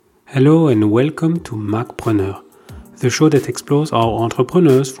Hello and welcome to Macpreneur, the show that explores how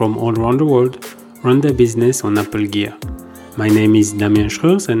entrepreneurs from all around the world run their business on Apple Gear. My name is Damien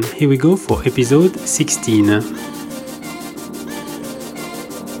Schreurs and here we go for episode 16.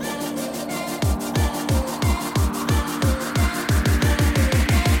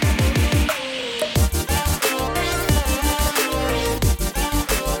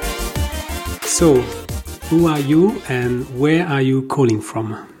 So, who are you and where are you calling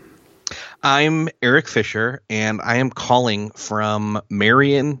from? I'm Erik Fisher, and I am calling from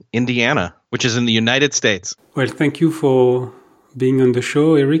Marion, Indiana, which is in the United States. Well, thank you for being on the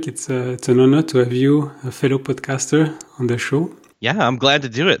show, Erik. It's an honor to have you, a fellow podcaster, on the show. Yeah, I'm glad to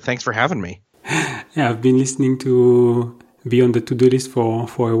do it. Thanks for having me. Yeah, I've been listening to be on the to-do list for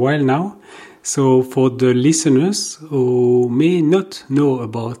a while now. So for the listeners who may not know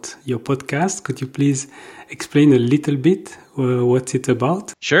about your podcast, could you please explain a little bit what's it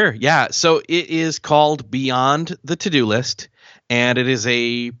about? Sure. Yeah. So it is called Beyond the To-Do List, and it is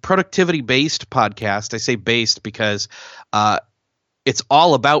a productivity-based podcast. I say based because it's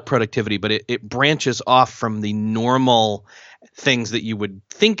all about productivity, but it branches off from the normal things that you would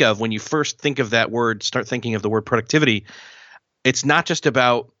think of when you first think of that word, start thinking of the word productivity. It's not just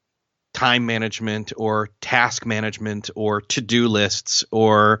about time management or task management or to-do lists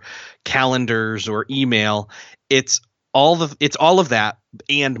or calendars or email. It's all of that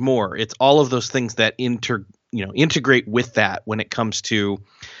and more. It's all of those things that integrate with that when it comes to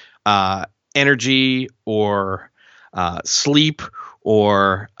energy or sleep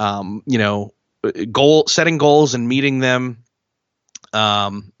or setting goals and meeting them.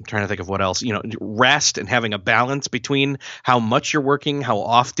 I'm trying to think of what else, rest and having a balance between how much you're working, how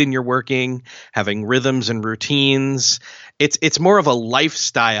often you're working, having rhythms and routines. It's more of a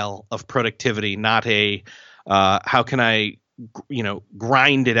lifestyle of productivity, not a, how can I,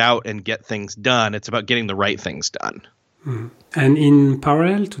 grind it out and get things done. It's about getting the right things done. And in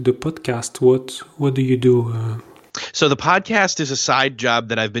parallel to the podcast, what do you do? So the podcast is a side job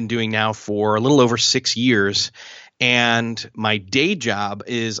that I've been doing now for a little over 6 years. And my day job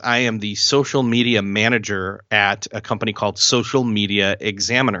is I am the social media manager at a company called Social Media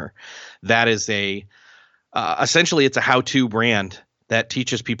Examiner. That is essentially it's a how-to brand that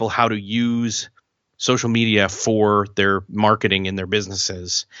teaches people how to use social media for their marketing in their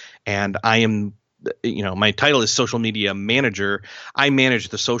businesses. And I am, my title is social media manager. I manage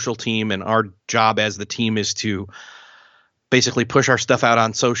the social team, and our job as the team is to basically push our stuff out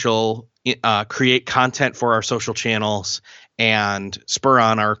on social, create content for our social channels, and spur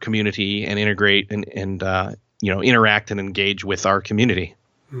on our community and integrate and interact and engage with our community.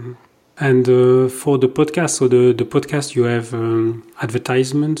 Mm-hmm. And for the podcast, so the podcast, you have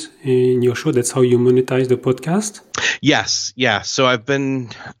advertisement in your show. That's how you monetize the podcast? Yes. Yeah. So I've been,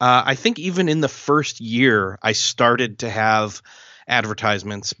 I think even in the first year, I started to have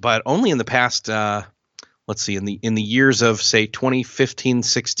advertisements, but only in the past, let's see, in the years of, say, 2015,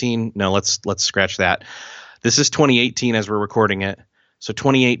 16. No, let's scratch that. This is 2018 as we're recording it. So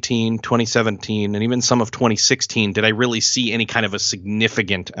 2018, 2017, and even some of 2016, did I really see any kind of a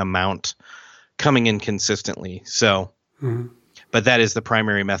significant amount coming in consistently? So, But that is the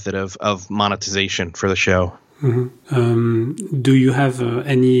primary method of monetization for the show. Mm-hmm. Do you have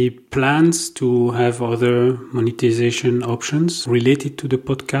any plans to have other monetization options related to the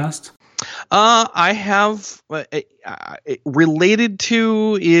podcast? I have related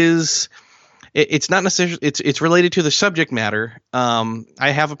to is it's not necessarily it's related to the subject matter.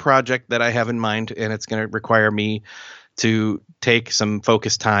 I have a project that I have in mind, and it's going to require me to take some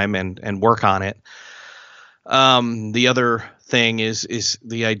focused time and work on it. The other thing is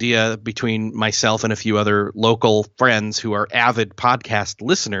the idea between myself and a few other local friends who are avid podcast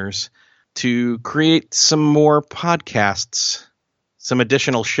listeners to create some more podcasts, some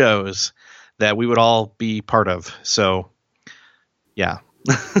additional shows that we would all be part of. So, yeah.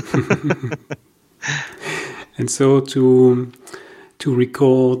 And so to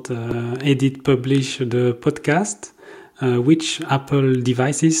record, edit, publish the podcast, which Apple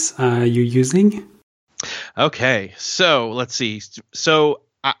devices are you using? Okay, so let's see. So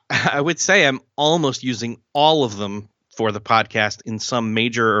I would say I'm almost using all of them for the podcast in some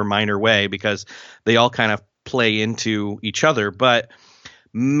major or minor way because they all kind of play into each other. But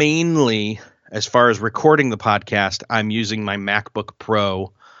mainly, as far as recording the podcast, I'm using my MacBook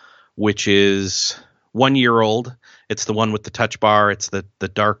Pro, which is 1 year old. It's the one with the touch bar. It's the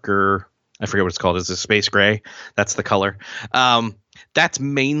darker, I forget what it's called. Is it space gray? That's the color. That's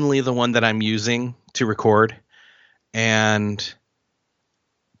mainly the one that I'm using to record. And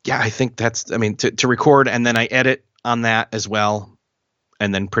yeah, I think to record, and then I edit on that as well.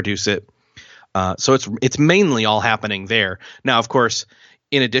 and then produce it. So it's mainly all happening there. Now, of course,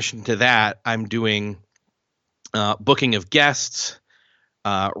 in addition to that, I'm doing booking of guests,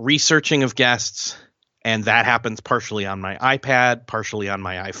 researching of guests, and that happens partially on my iPad, partially on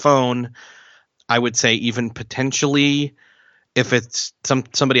my iPhone. I would say even potentially if it's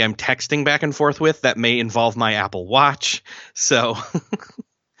somebody I'm texting back and forth with, that may involve my Apple Watch. So,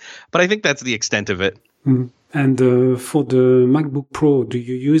 but I think that's the extent of it. Mm. And for the MacBook Pro, do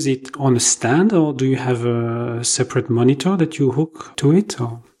you use it on a stand or do you have a separate monitor that you hook to it?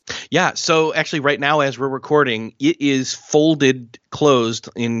 Or? Yeah. So actually right now, as we're recording, it is folded closed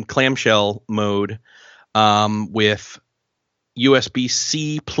in clamshell mode with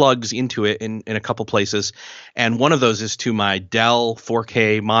USB-C plugs into it in a couple places. And one of those is to my Dell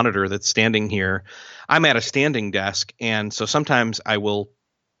 4K monitor that's standing here. I'm at a standing desk. And so sometimes I will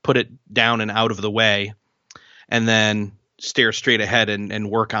put it down and out of the way and then stare straight ahead and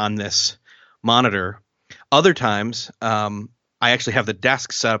work on this monitor. Other times, I actually have the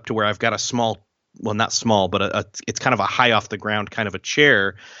desk set up to where I've got a small, well, not small, but it's kind of a high off the ground kind of a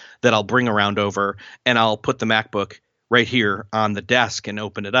chair that I'll bring around over, and I'll put the MacBook right here on the desk and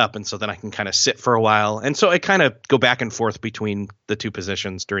open it up. And so then I can kind of sit for a while. And so I kind of go back and forth between the two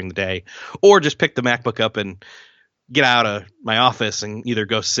positions during the day, or just pick the MacBook up and get out of my office and either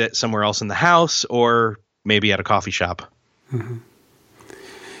go sit somewhere else in the house or maybe at a coffee shop. Mm-hmm.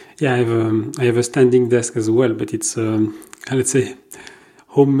 Yeah, I have a standing desk as well, but it's let's say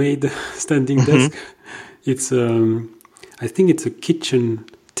homemade standing desk. It's I think it's a kitchen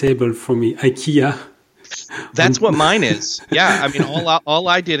table from IKEA. That's what mine is. Yeah, I mean, all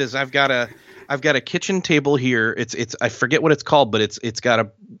I did is I've got a kitchen table here. It's I forget what it's called, but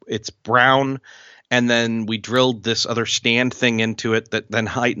it's brown. And then we drilled this other stand thing into it that then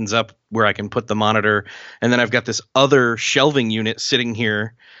heightens up where I can put the monitor. And then I've got this other shelving unit sitting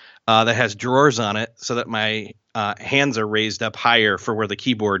here that has drawers on it so that my hands are raised up higher for where the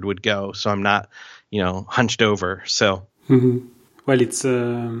keyboard would go. So I'm not, hunched over. So, well, it's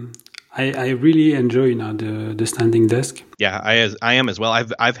I really enjoy now the standing desk. Yeah, I am as well.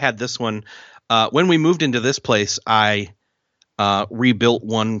 I've had this one. When we moved into this place, I rebuilt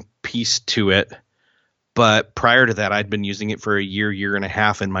one piece to it. But prior to that, I'd been using it for a year and a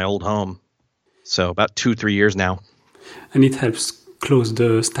half in my old home. So about 2-3 years now. And it helps close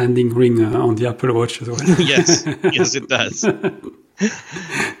the standing ring on the Apple Watch as well. Yes, it does. In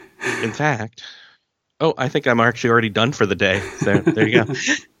fact, I think I'm actually already done for the day. There you go.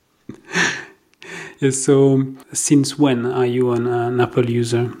 Yes, so since when are you an Apple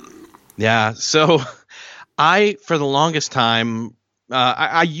user? Yeah, so for the longest time,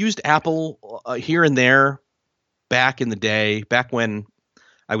 I used Apple here and there back in the day, back when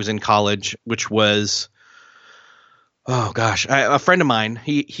I was in college, which was, a friend of mine,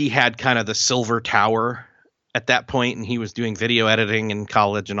 he had kind of the silver tower at that point, and he was doing video editing in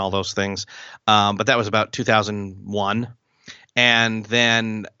college and all those things. But that was about 2001. And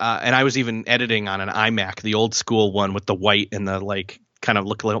then, and I was even editing on an iMac, the old school one with the white and the kind of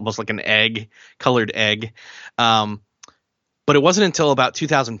look almost like an egg, colored egg. But it wasn't until about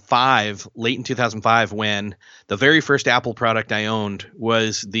 2005, late in 2005, when the very first Apple product I owned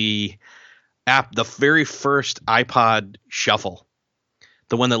was the very first iPod Shuffle,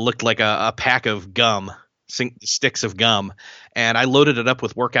 the one that looked like a pack of gum, sticks of gum. And I loaded it up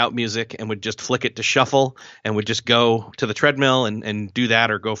with workout music and would just flick it to shuffle and would just go to the treadmill and do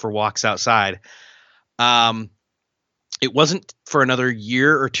that or go for walks outside. It wasn't for another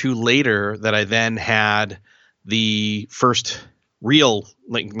year or two later that I then had the first real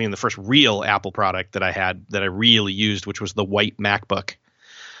Apple product that I had that I really used, which was the white MacBook.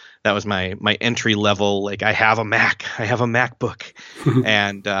 That was my entry level. I have a Mac, I have a MacBook,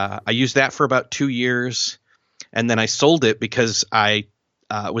 and I used that for about 2 years, and then I sold it because I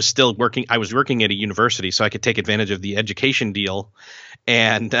was still working. I was working at a university, so I could take advantage of the education deal,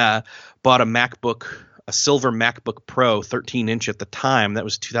 and bought a silver MacBook Pro, 13-inch at the time. That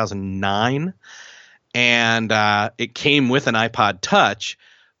was 2009. And it came with an iPod Touch,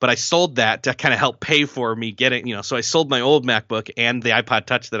 but I sold that to kind of help pay for me getting, so I sold my old MacBook and the iPod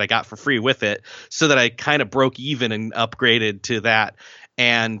Touch that I got for free with it so that I kind of broke even and upgraded to that.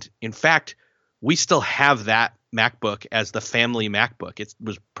 And in fact, we still have that MacBook as the family MacBook. It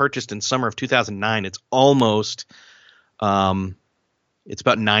was purchased in summer of 2009. It's almost, it's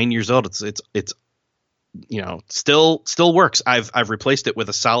about 9 years old. It's still works. I've replaced it with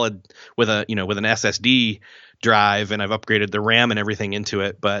with an SSD drive, and I've upgraded the RAM and everything into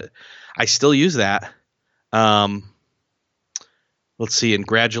it, but I still use that. let's see, and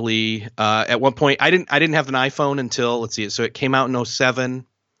gradually, at one point, I didn't have an iPhone until, let's see, so it came out in 07,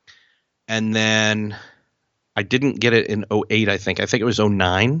 and then I didn't get it in 08. I think it was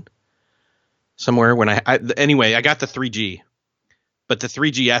 09 somewhere when anyway, I got the 3G, but the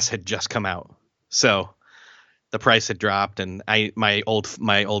 3GS had just come out, so the price had dropped, and my old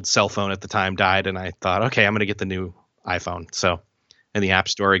cell phone at the time died, and I thought, okay, I'm going to get the new iPhone. So, and the App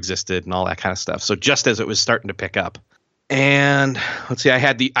Store existed and all that kind of stuff. So just as it was starting to pick up, and let's see, I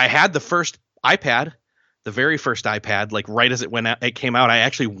had the first iPad, the very first iPad, like right as it came out. I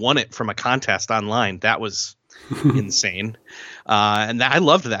actually won it from a contest online. That was insane, and I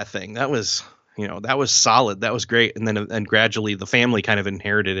loved that thing. That was solid. That was great. And then gradually the family kind of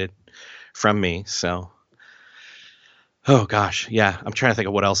inherited it from me. So. Oh gosh, yeah. I'm trying to think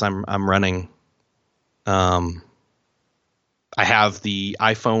of what else I'm running. I have the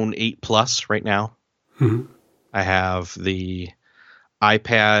iPhone 8 Plus right now. Mm-hmm. I have the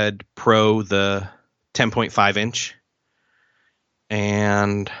iPad Pro, the 10.5 inch,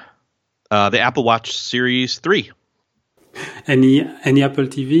 and the Apple Watch Series 3. Any Apple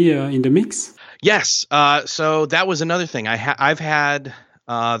TV in the mix? Yes. So that was another thing. I've had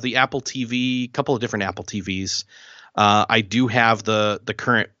the Apple TV, couple of different Apple TVs. I do have the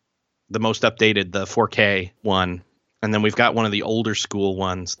most updated, the 4K one. And then we've got one of the older school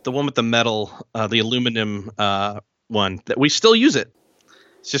ones, the one with the metal, the aluminum one that we still use it.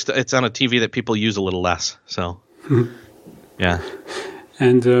 It's on a TV that people use a little less. So, yeah.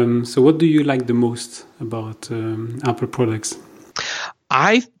 And so what do you like the most about Apple products?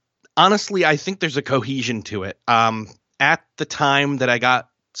 I think there's a cohesion to it. At the time that I got,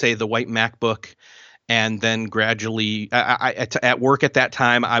 say, the white MacBook, and then gradually at work at that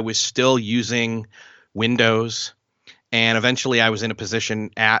time, I was still using Windows. And eventually I was in a position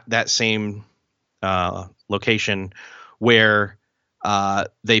at that same location where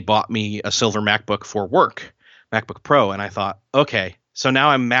they bought me a silver MacBook for work, MacBook Pro. And I thought, okay, so now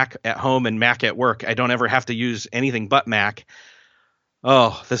I'm Mac at home and Mac at work. I don't ever have to use anything but Mac.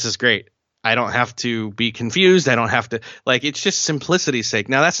 Oh, this is great. I don't have to be confused. I don't have to, like, it's just simplicity's sake.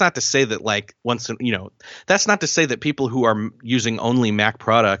 Now, that's not to say that, like, that's not to say that people who are using only Mac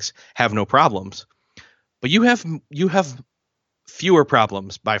products have no problems, but you have fewer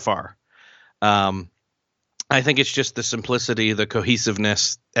problems by far. I think it's just the simplicity, the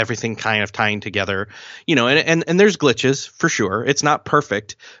cohesiveness, everything kind of tying together, and there's glitches for sure. It's not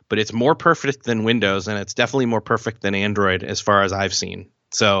perfect, but it's more perfect than Windows, and it's definitely more perfect than Android as far as I've seen.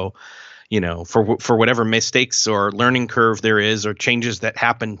 So, for whatever mistakes or learning curve there is, or changes that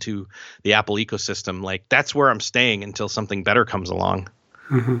happen to the Apple ecosystem, like, that's where I'm staying until something better comes along.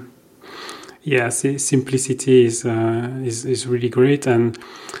 Mm-hmm. Yeah, simplicity is really great, and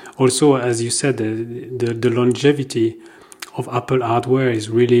also, as you said, the longevity of Apple hardware is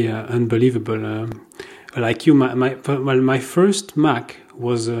really unbelievable. Like you, my first Mac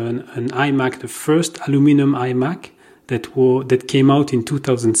was an iMac, the first aluminum iMac that came out in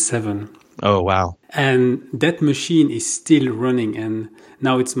 2007. Oh, wow. And that machine is still running, and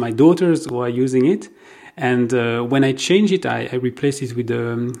now it's my daughters who are using it. And when I changed it, I replaced it with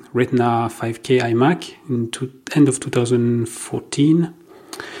the Retina 5K iMac in end of 2014.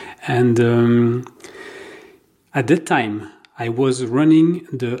 And at that time, I was running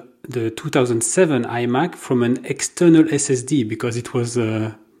the 2007 iMac from an external SSD because it was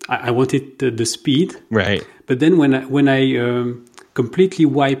I wanted the speed. Right. But then when I completely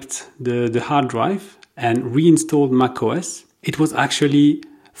wiped the hard drive and reinstalled macOS, it was actually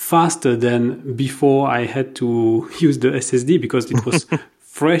faster than before I had to use the SSD because it was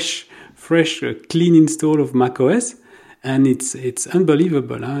fresh, clean install of macOS, and it's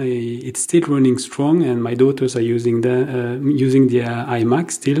unbelievable. It's still running strong, and my daughters are using the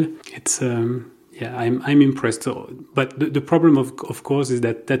iMac still. It's I'm impressed. But the problem of course is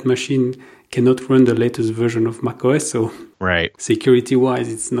that machine cannot run the latest version of macOS, so right, security wise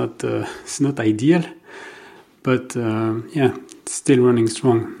it's not ideal. But it's still running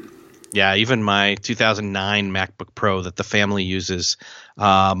strong. Yeah, even my 2009 MacBook Pro that the family uses,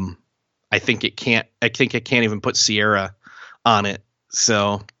 I think it can't even put Sierra on it.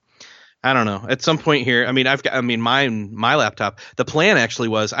 So I don't know. At some point here, my laptop. The plan actually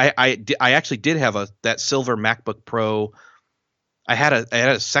was I actually did have that silver MacBook Pro. I had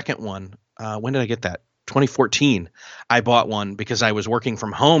a second one. When did I get that? 2014. I bought one because I was working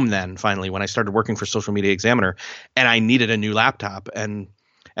from home then, finally, when I started working for Social Media Examiner, and I needed a new laptop. And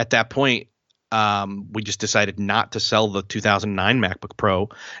at that point, we just decided not to sell the 2009 MacBook Pro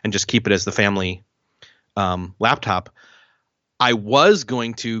and just keep it as the family laptop. I was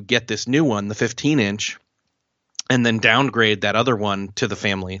going to get this new one, the 15-inch, and then downgrade that other one to the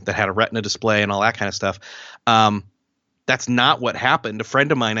family that had a Retina display and all that kind of stuff. That's not what happened. A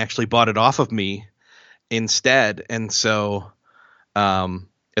friend of mine actually bought it off of me instead. And so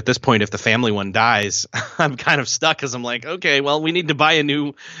at this point, if the family one dies, I'm kind of stuck because I'm like, okay, well, we need to buy a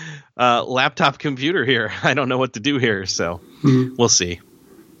new laptop computer here. I don't know what to do here. So we'll see.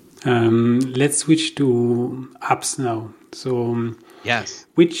 Let's switch to apps now. So yes,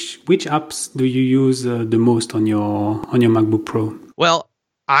 which apps do you use the most on your MacBook Pro? Well,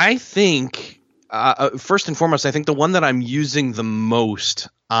 I think first and foremost, I think the one that I'm using the most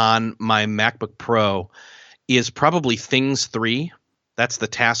on my MacBook Pro is probably Things 3. That's the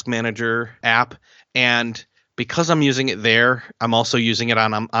task manager app. And because I'm using it there, I'm also using it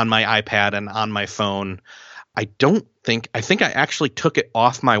on my iPad and on my phone. I think I actually took it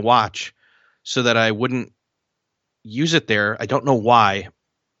off my watch so that I wouldn't use it there. I don't know why.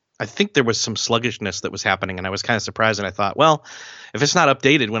 I think there was some sluggishness that was happening, and I was kind of surprised. And I thought, well, if it's not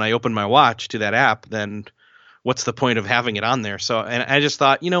updated when I open my watch to that app, then what's the point of having it on there? So, and I just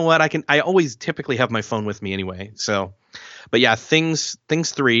thought, you know what, I always typically have my phone with me anyway. So, but yeah, Things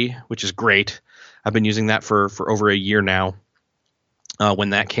 3, which is great. I've been using that for over a year now.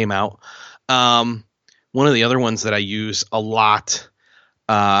 When that came out, one of the other ones that I use a lot.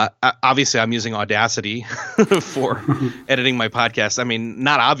 Obviously, I'm using Audacity for editing my podcast. I mean,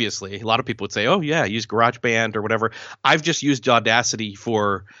 not obviously. A lot of people would say, oh, yeah, use GarageBand or whatever. I've just used Audacity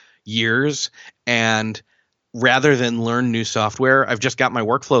for years. And rather than learn new software, I've just got my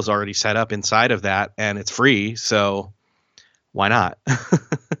workflows already set up inside of that. And it's free. So why not?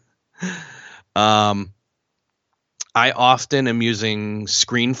 I often am using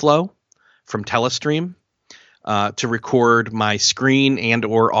ScreenFlow from Telestream. To record my screen and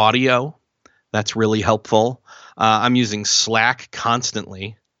or audio. That's really helpful. I'm using Slack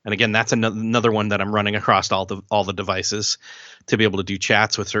constantly. And again, that's another one that I'm running across all the devices to be able to do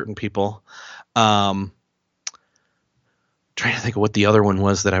chats with certain people. Trying to think of what the other one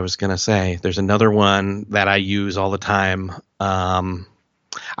was that I was going to say. There's another one that I use all the time.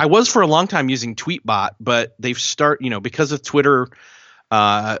 I was for a long time using Tweetbot, but they've because of Twitter,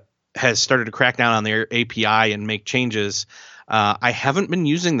 has started to crack down on their API and make changes. I haven't been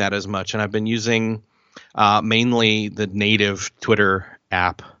using that as much, and I've been using mainly the native Twitter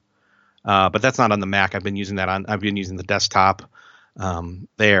app. But that's not on the Mac. I've been using the desktop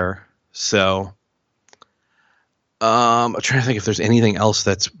there. So I'm trying to think if there's anything else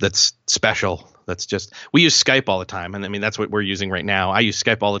that's special. We use Skype all the time, and I mean that's what we're using right now. I use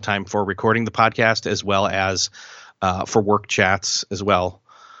Skype all the time for recording the podcast as well as for work chats as well.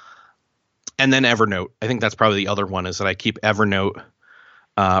 And then Evernote. I think that's probably the other one, is that I keep Evernote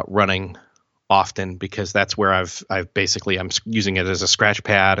running often because that's where I'm using it as a scratch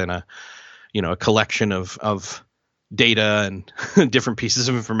pad and a collection of data and different pieces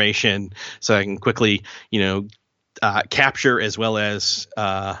of information, so I can quickly capture as well as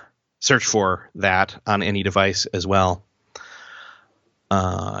search for that on any device as well.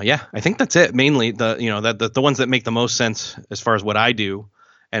 I think that's it. Mainly the ones that make the most sense as far as what I do.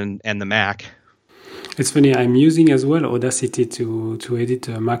 And the Mac. It's funny, I'm using as well Audacity to edit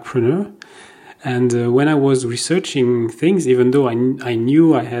Macpreneur. And when I was researching things, even though I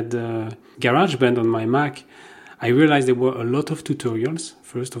knew I had GarageBand on my Mac, I realized there were a lot of tutorials,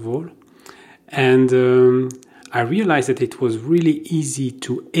 first of all. And I realized that it was really easy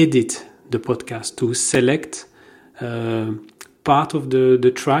to edit the podcast, to select part of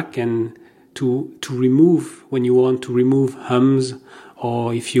the track and to remove, when you want to remove hums,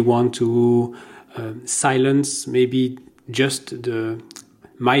 or if you want to silence maybe just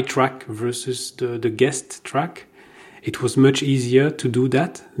my track versus the guest track. It was much easier to do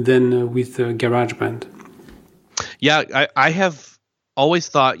that than with GarageBand. Yeah, I have always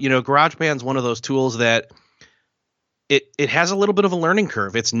thought, GarageBand's one of those tools that it has a little bit of a learning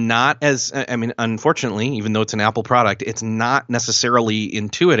curve. It's not as, unfortunately, even though it's an Apple product, it's not necessarily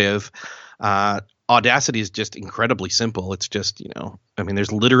intuitive. Audacity is just incredibly simple. It's just,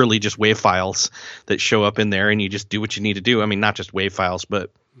 there's literally just WAV files that show up in there and you just do what you need to do. I mean, not just WAV files, but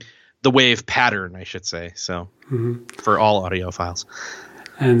the WAV pattern, I should say. So for all audio files.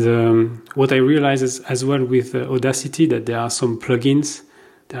 And what I realized is as well with Audacity that there are some plugins.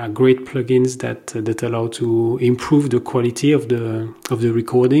 There are great plugins that allow to improve the quality of the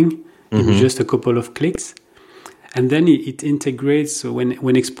recording in just a couple of clicks. And then it integrates. So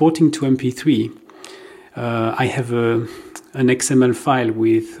when exporting to MP3, I have an XML file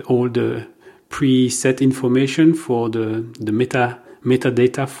with all the preset information for the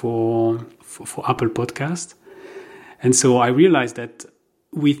metadata for Apple Podcast. And so I realized that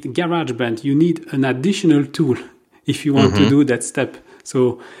with GarageBand, you need an additional tool if you want to do that step.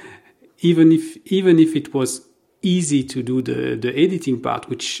 So even if it was easy to do the editing part,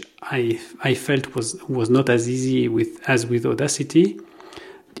 which I felt was not as easy as with Audacity,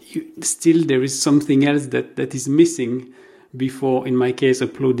 still there is something else that is missing before, in my case,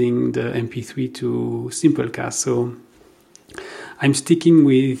 uploading the MP3 to Simplecast. So I'm sticking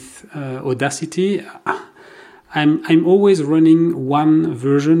with Audacity. I'm always running one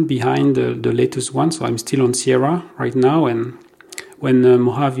version behind the latest one, so I'm still on Sierra right now. And when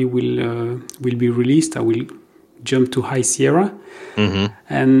Mojave will be released, I will jump to High Sierra.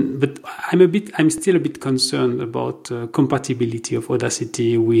 But I'm still a bit concerned about compatibility of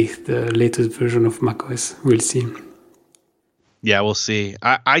Audacity with the latest version of macOS. We'll see. Yeah, we'll see.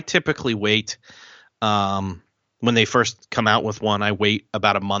 I typically wait. When they first come out with one, I wait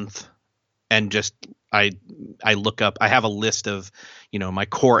about a month and just I look up. I have a list of my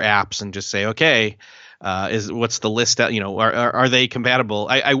core apps and just say, okay, what's the list? Are they compatible?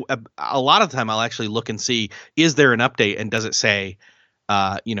 I a lot of the time I'll actually look and see, is there an update and does it say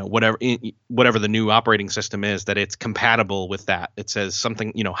whatever the new operating system is, that it's compatible with that. It says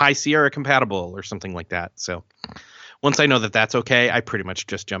something, High Sierra compatible or something like that. So once I know that that's okay, I pretty much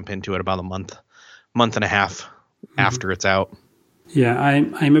just jump into it about a month and a half after it's out. Yeah,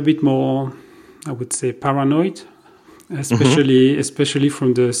 I'm a bit more, I would say, paranoid, especially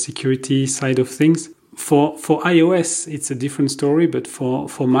from the security side of things. For iOS, it's a different story, but for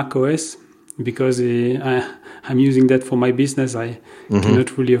macOS, because I'm using that for my business, I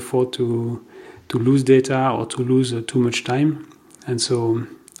cannot really afford to lose data or to lose too much time, and so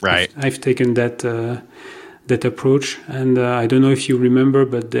I've taken that approach. And I don't know if you remember,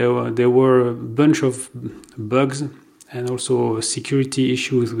 but there were a bunch of bugs and also security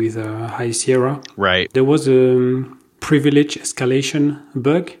issues with High Sierra. Right. There was a privilege escalation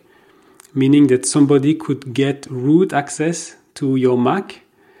bug, meaning that somebody could get root access to your Mac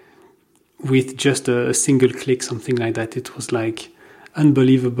with just a single click, something like that. It was like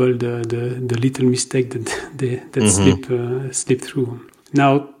unbelievable, the little mistake that slipped through.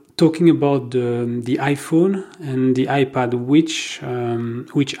 Now, talking about the iPhone and the iPad, which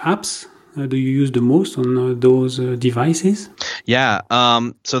apps do you use the most on those devices? Yeah.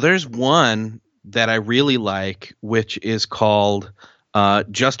 So there's one that I really like, which is called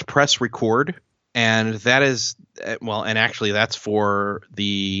Just Press Record. And that is, and actually that's for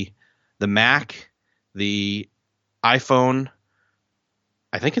the Mac, the iPhone.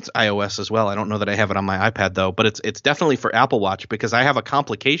 I think it's iOS as well. I don't know that I have it on my iPad though, but it's definitely for Apple Watch, because I have a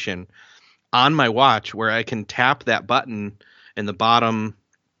complication on my watch where I can tap that button in the bottom.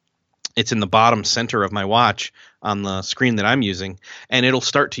 It's in the bottom center of my watch on the screen that I'm using, and it'll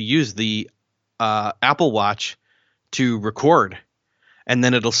start to use the Apple Watch to record, and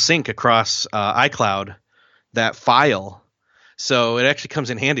then it'll sync across iCloud that file. So it actually comes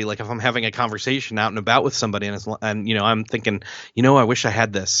in handy, like if I'm having a conversation out and about with somebody, and I'm thinking, I wish I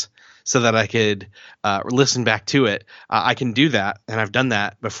had this so that I could listen back to it. I can do that, and I've done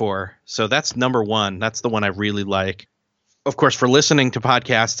that before. So that's number one. That's the one I really like. Of course, for listening to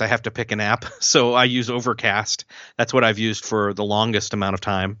podcasts, I have to pick an app. So I use Overcast. That's what I've used for the longest amount of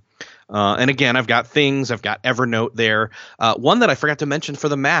time. And again, I've got Evernote there. One that I forgot to mention for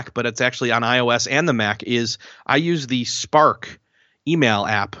the Mac, but it's actually on iOS and the Mac, is I use the Spark email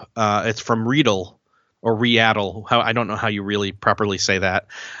app. It's from Readdle or Readdle. I don't know how you really properly say that.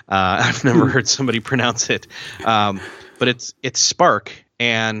 I've never heard somebody pronounce it. But it's Spark,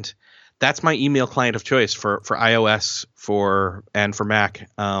 and that's my email client of choice for iOS and for Mac.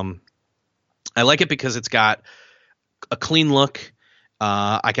 I like it because it's got a clean look.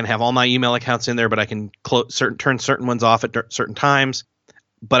 I can have all my email accounts in there, but I can turn certain ones off at certain times.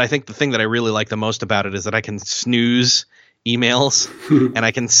 But I think the thing that I really like the most about it is that I can snooze emails and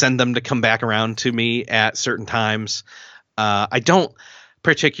I can send them to come back around to me at certain times. I don't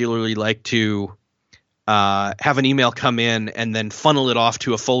particularly like to have an email come in and then funnel it off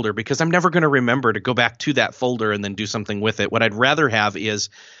to a folder, because I'm never going to remember to go back to that folder and then do something with it. What I'd rather have is,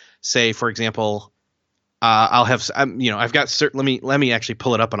 say, for example, I'll have, I've got certain, let me actually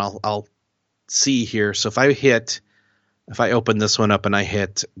pull it up and I'll see here. So if I open this one up and I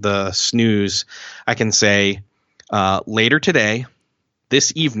hit the snooze, I can say, later today,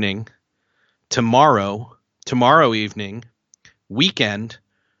 this evening, tomorrow evening, weekend,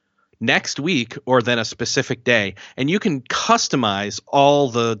 next week, or then a specific day. And you can customize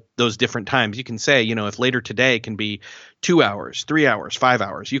all those different times. You can say, if later today can be 2 hours, 3 hours, 5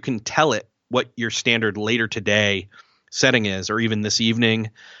 hours, you can tell it what your standard later today setting is, or even this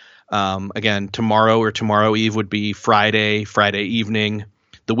evening. Again, tomorrow or tomorrow eve would be Friday evening.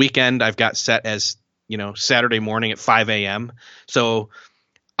 The weekend I've got set as, Saturday morning at 5 a.m. So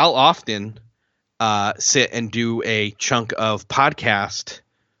I'll often sit and do a chunk of podcast,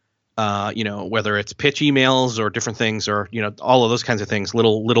 whether it's pitch emails or different things, or all of those kinds of things,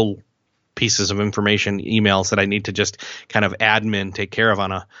 little pieces of information, emails that I need to just kind of admin take care of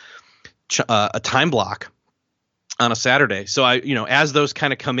on a time block on a Saturday. So I, as those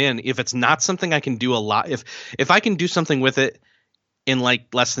kind of come in, if it's not something I can do a lot, if I can do something with it in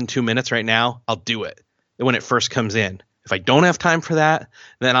like less than 2 minutes right now, I'll do it when it first comes in. If I don't have time for that,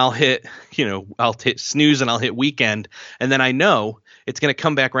 then I'll hit snooze and I'll hit weekend, and then I know it's going to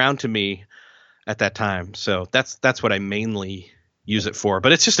come back around to me at that time. So that's what I mainly use it for.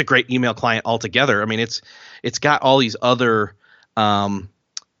 But it's just a great email client altogether. I mean, it's got all these other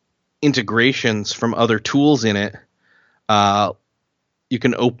integrations from other tools in it. You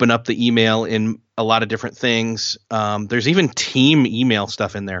can open up the email in a lot of different things. There's even team email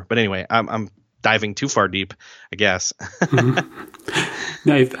stuff in there. But anyway, I'm diving too far deep, I guess.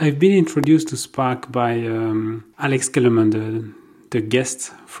 Now, I've been introduced to Spark by Alex Kellerman, the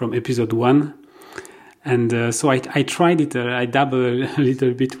guest from episode 1. And so I tried it. I dabbled a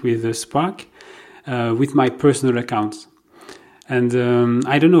little bit with Spark with my personal accounts. And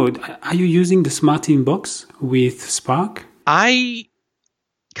I don't know, are you using the Smart Inbox with Spark? I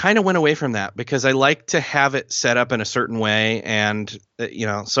kind of went away from that because I like to have it set up in a certain way. And,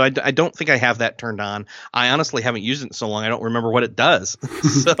 so I don't think I have that turned on. I honestly haven't used it in so long, I don't remember what it does.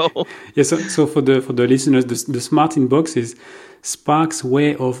 So yeah, so for the listeners, the Smart Inbox is Spark's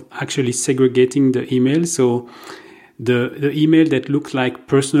way of actually segregating the email. So the email that looks like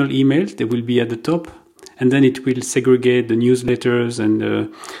personal emails, they will be at the top. And then it will segregate the newsletters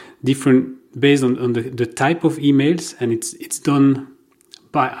and different based on the type of emails, and it's done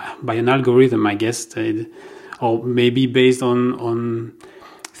by an algorithm, I guess, or maybe based on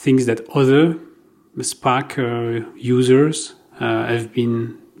things that other Spark users have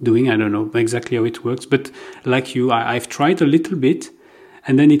been doing. I don't know exactly how it works, but like you, I've tried a little bit,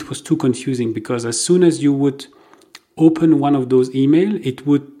 and then it was too confusing because as soon as you would open one of those emails, it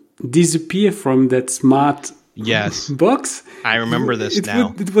would disappear from that smart box. I remember this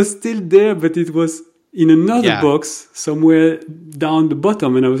now. It was still there, but it was in another box somewhere down the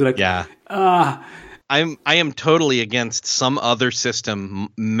bottom, and I was like, I am totally against some other system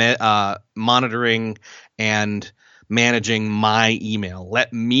monitoring and managing my email.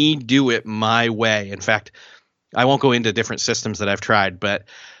 Let me do it my way. In fact, I won't go into different systems that I've tried, but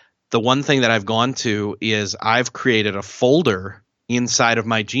the one thing that I've gone to is I've created a folder inside of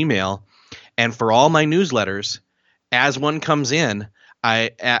my Gmail, and for all my newsletters, as one comes in,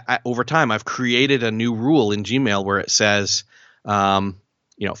 I over time I've created a new rule in Gmail where it says,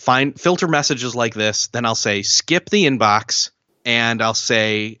 filter messages like this. Then I'll say skip the inbox, and I'll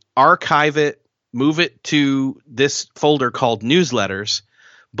say archive it, move it to this folder called newsletters,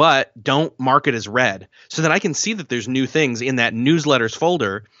 but don't mark it as read. So then I can see that there's new things in that newsletters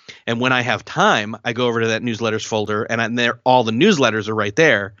folder. And when I have time, I go over to that newsletters folder, and there all the newsletters are right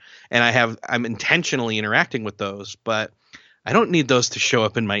there. And I'm intentionally interacting with those, but I don't need those to show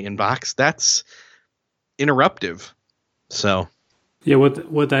up in my inbox. That's interruptive. So yeah,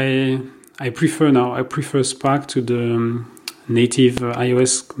 what I prefer now, I prefer Spark to the native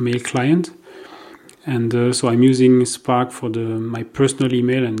iOS mail client. And so I'm using Spark for my personal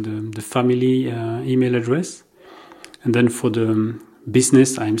email and the family email address. And then for the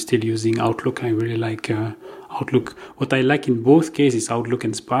business, I'm still using Outlook. I really like Outlook. What I like in both cases, Outlook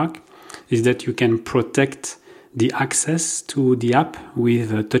and Spark, is that you can protect the access to the app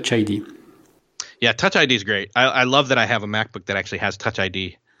with Touch ID. Yeah, Touch ID is great. I love that I have a MacBook that actually has Touch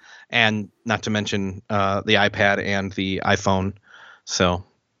ID, and not to mention the iPad and the iPhone. So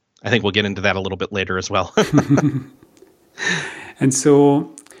I think we'll get into that a little bit later as well. And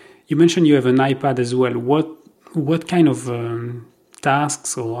so you mentioned you have an iPad as well. What kind of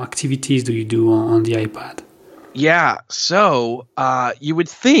tasks or activities do you do on the iPad? Yeah, so you would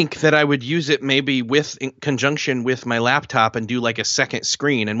think that I would use it maybe in conjunction with my laptop and do like a second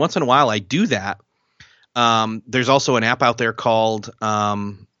screen. And once in a while I do that. There's also an app out there called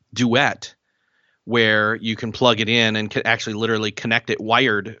Duet, where you can plug it in and can actually literally connect it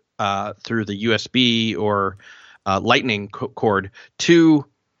wired through the USB or Lightning cord to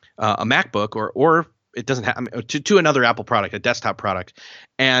a MacBook or it doesn't have to another Apple product, a desktop product,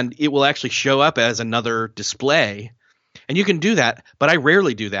 and it will actually show up as another display. And you can do that, but I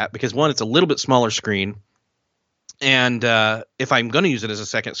rarely do that because one, it's a little bit smaller screen, and if I'm going to use it as a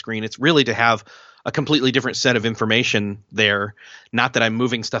second screen, it's really to have a completely different set of information there, not that I'm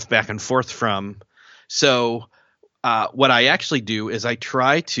moving stuff back and forth from. So what I actually do is I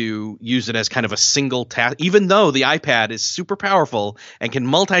try to use it as kind of a single task, even though the iPad is super powerful and can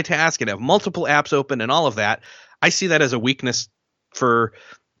multitask and have multiple apps open and all of that. I see that as a weakness for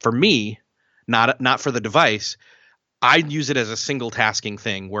me, not for the device. I use it as a single tasking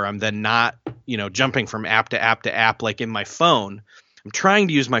thing where I'm then not, jumping from app to app to app like in my phone. I'm trying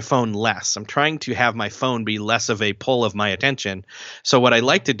to use my phone less. I'm trying to have my phone be less of a pull of my attention. So what I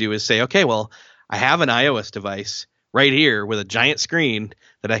like to do is say, okay, well, I have an iOS device right here with a giant screen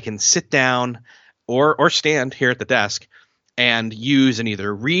that I can sit down or stand here at the desk and use and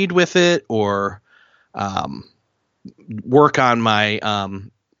either read with it or work on my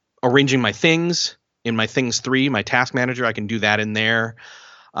arranging my things in my Things 3, my task manager. I can do that in there.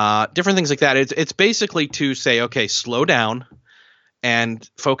 Different things like that. It's basically to say, okay, slow down and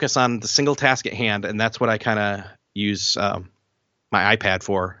focus on the single task at hand. And that's what I kind of use my iPad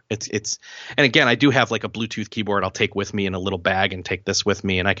for. It's and again, I do have like a Bluetooth keyboard I'll take with me in a little bag and take this with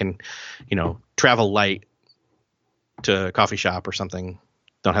me, and I can, travel light to a coffee shop or something.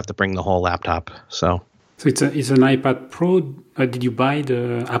 Don't have to bring the whole laptop. So it's an iPad Pro. Did you buy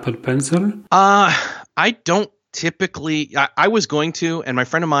the Apple Pencil? I don't typically. I was going to, and my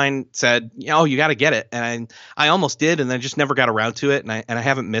friend of mine said, "Oh, you got to get it," and I almost did, and I just never got around to it, and I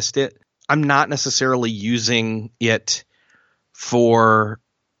haven't missed it. I'm not necessarily using it for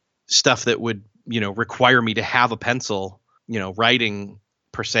stuff that would, require me to have a pencil, writing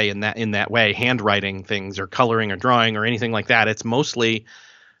per se in that way, handwriting things or coloring or drawing or anything like that. It's mostly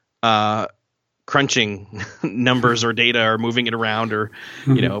crunching numbers or data or moving it around or,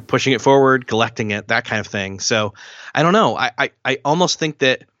 pushing it forward, collecting it, that kind of thing. So I don't know. I almost think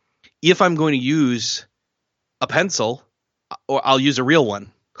that if I'm going to use a pencil, or I'll use a real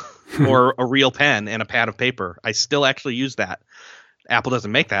one or a real pen and a pad of paper. I still actually use that. Apple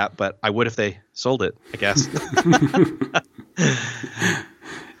doesn't make that, but I would if they sold it, I guess.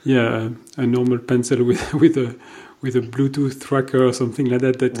 Yeah, a normal pencil with a Bluetooth tracker or something like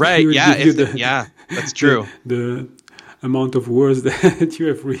that. That right? Yeah, that's true. The amount of words that you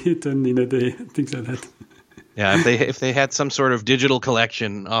have written in a day, things like that. Yeah, if they had some sort of digital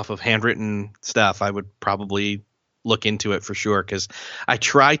collection off of handwritten stuff, I would probably look into it for sure, because I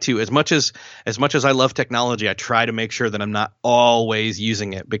try to, as much as I love technology, I try to make sure that I'm not always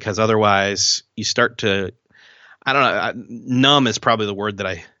using it, because otherwise you start to, I don't know, numb is probably the word that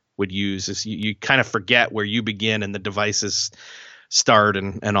I would use, is you kind of forget where you begin and the devices start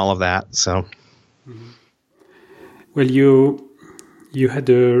and all of that. So, well, you had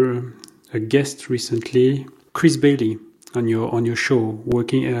a guest recently, Chris Bailey, on your show,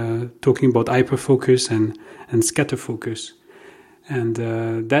 talking about hyperfocus and scatter focus, and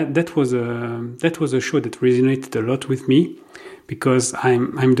that was a show that resonated a lot with me, because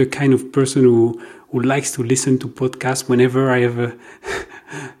I'm the kind of person who likes to listen to podcasts whenever I have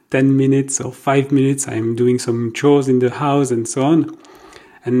 10 minutes or 5 minutes. I'm doing some chores in the house and so on,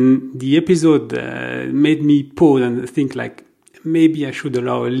 and the episode made me pause and think, like, maybe I should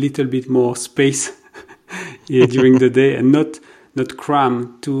allow a little bit more space during the day and not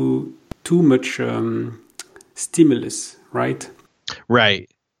cram too much stimulus, right? Right.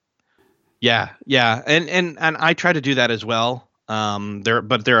 Yeah. And I try to do that as well.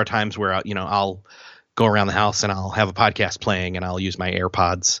 There are times where I'll go around the house and I'll have a podcast playing and I'll use my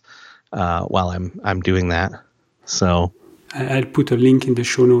AirPods while I'm doing that. So I'll put a link in the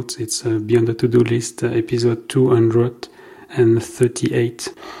show notes. It's Beyond the To-Do List, episode 238.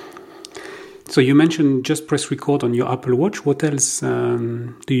 So you mentioned just press record on your Apple Watch. What else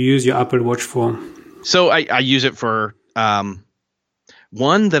do you use your Apple Watch for? So I use it for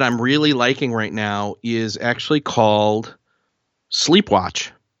one that I'm really liking right now is actually called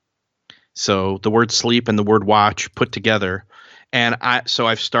Sleepwatch. So the word sleep and the word watch put together. And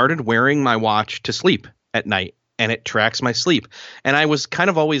I've started wearing my watch to sleep at night, and it tracks my sleep. And I was kind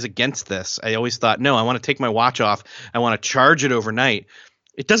of always against this. I always thought, no, I want to take my watch off. I want to charge it overnight.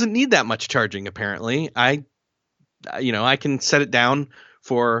 It doesn't need that much charging, apparently. I can set it down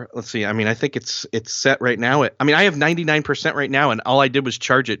for, let's see. I mean, I think it's set right now I have 99% right now, and all I did was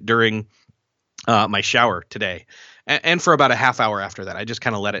charge it during my shower today. And for about a half hour after that, I just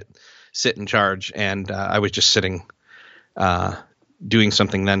kind of let it sit and charge. And I was just sitting doing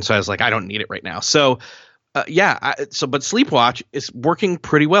something then. So I was like, I don't need it right now. So but Sleepwatch is working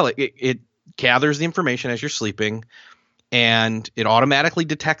pretty well. It gathers the information as you're sleeping, and it automatically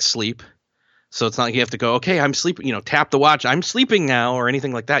detects sleep. So it's not like you have to go, okay, I'm sleeping, tap the watch, I'm sleeping now, or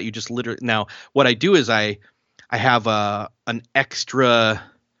anything like that. You just literally, now what I do is I have an extra,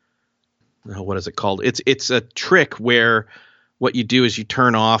 what is it called? It's a trick where what you do is you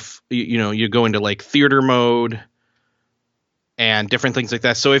turn off, you go into like theater mode, and different things like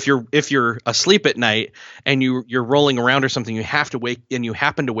that. So if you're asleep at night and you're rolling around or something, you have to wake, and you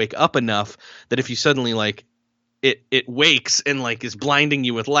happen to wake up enough that if you suddenly like it wakes and like is blinding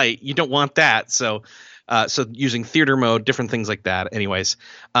you with light, you don't want that. So using theater mode, different things like that. Anyways,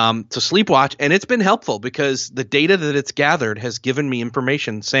 to sleep watch, and it's been helpful because the data that it's gathered has given me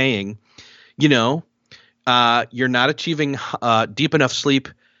information saying, you're not achieving deep enough sleep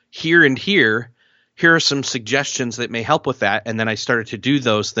here and here. Here are some suggestions that may help with that. And then I started to do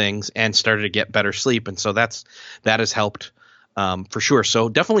those things and started to get better sleep. And so that has helped for sure. So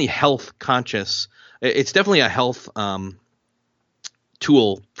definitely health conscious. It's definitely a health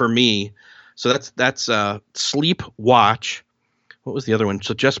tool for me. So that's sleep watch. What was the other one?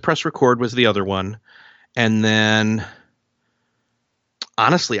 So just press record was the other one. And then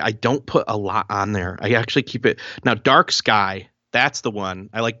honestly, I don't put a lot on there. I actually keep it. Now, Dark Sky, that's the one.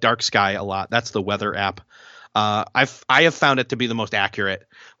 I like Dark Sky a lot. That's the weather app. I have found it to be the most accurate.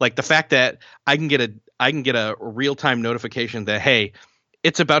 Like the fact that I can get a real-time notification that, hey,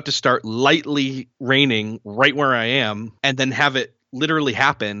 it's about to start lightly raining right where I am, and then have it literally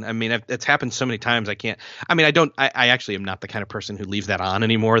happen. I mean, it's happened so many times. I actually am not the kind of person who leaves that on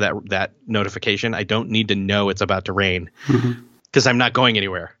anymore, that notification. I don't need to know it's about to rain because I'm not going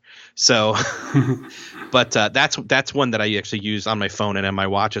anywhere. So, but that's one that I actually use on my phone and on my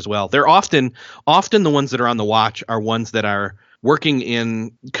watch as well. They're often the ones that are on the watch are ones that are working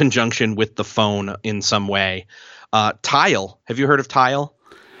in conjunction with the phone in some way. Tile. Have you heard of Tile?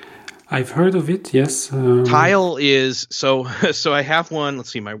 I've heard of it. Yes. Tile is so I have one. Let's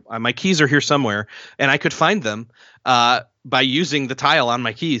see. My keys are here somewhere, and I could find them by using the Tile on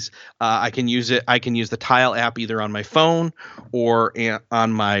my keys. I can use it. I can use the Tile app either on my phone or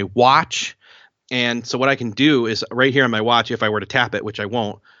on my watch. And so what I can do is right here on my watch, if I were to tap it, which I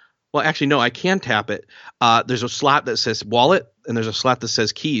won't. Well, actually, no, I can tap it. There's a slot that says wallet, and there's a slot that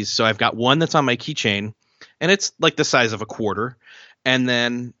says keys. So I've got one that's on my keychain, and it's like the size of a quarter. And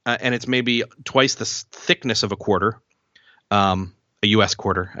then, and it's maybe twice the thickness of a quarter, a U.S.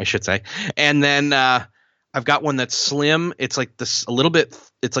 quarter, I should say. And then I've got one that's slim. It's like this a little bit.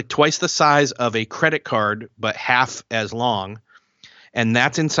 It's like twice the size of a credit card, but half as long. And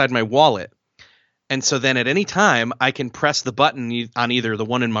that's inside my wallet. And so then at any time, I can press the button on either the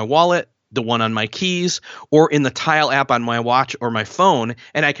one in my wallet, the one on my keys, or in the Tile app on my watch or my phone,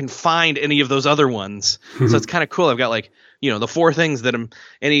 and I can find any of those other ones. So it's kind of cool. I've got like, the four things that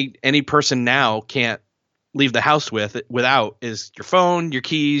any person now can't leave the house without is your phone, your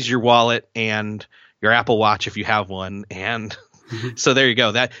keys, your wallet, and your Apple Watch if you have one. And so there you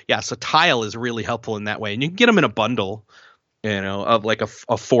go. So Tile is really helpful in that way, and you can get them in a bundle, of like a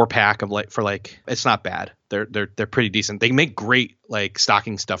 4-pack of it's not bad. They're pretty decent. They make great like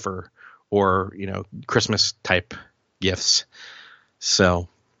stocking stuffer or Christmas type gifts. So.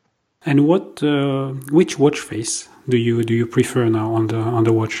 And which watch face do you prefer now on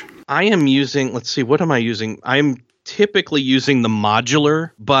the watch? I am using. Let's see. What am I using? I'm typically using the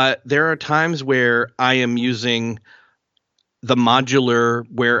modular, but there are times where I am using the modular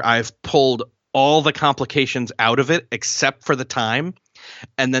where I've pulled all the complications out of it except for the time,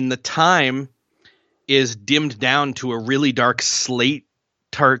 and then the time is dimmed down to a really dark slate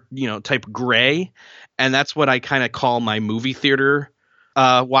type gray, and that's what I kind of call my movie theater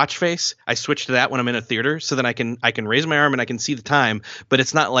watch face. I switch to that when I'm in a theater, so then I can raise my arm and I can see the time, but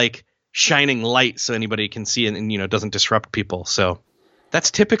it's not like shining light so anybody can see it and doesn't disrupt people. So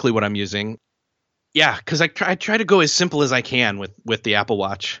that's typically what I'm using. Yeah, because I try to go as simple as I can with the Apple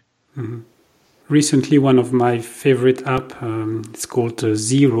Watch. Mm-hmm. Recently, one of my favorite app, it's called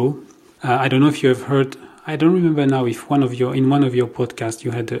Zero. I don't know if you have heard. I don't remember now if in one of your podcasts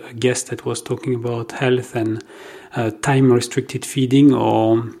you had a guest that was talking about health and time-restricted feeding,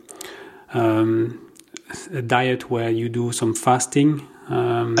 or a diet where you do some fasting.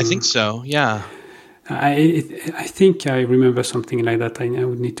 I think so. Yeah. I think I remember something like that. I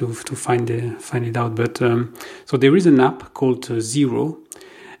would need to find it out. But so there is an app called Zero,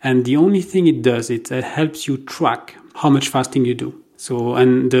 and the only thing it does, it helps you track how much fasting you do. So,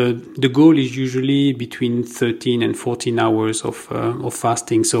 and the goal is usually between 13 and 14 hours of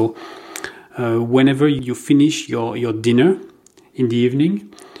fasting. So, whenever you finish your dinner in the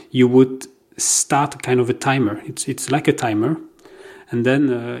evening, you would start kind of a timer. It's like a timer, and then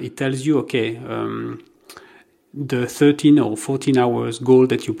it tells you, okay, the 13 or 14 hours goal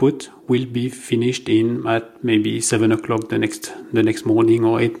that you put will be finished at maybe 7 o'clock the next morning,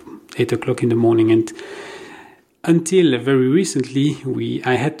 or 8 o'clock in the morning. And until very recently,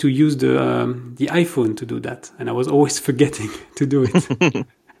 I had to use the iPhone to do that, and I was always forgetting to do it.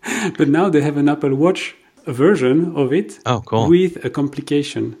 But now they have an Apple Watch a version of it cool. with a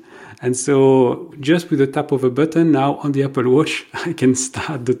complication. And so just with the tap of a button now on the Apple Watch, I can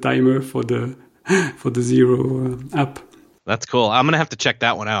start the timer for the Zero app. That's cool. I'm going to have to check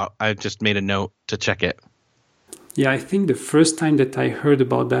that one out. I just made a note to check it. Yeah, I think the first time that I heard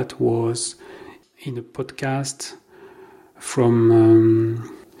about that was in a podcast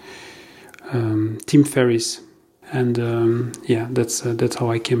from Tim Ferriss. And that's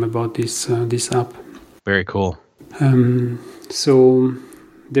how I came about this app. Very cool. So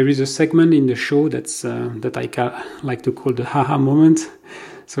there is a segment in the show that I like to call the haha moment.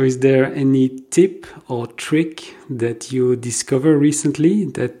 So is there any tip or trick that you discovered recently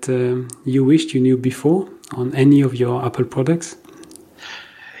that you wished you knew before on any of your Apple products?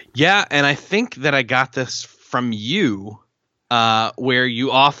 Yeah, and I think that I got this from you, where you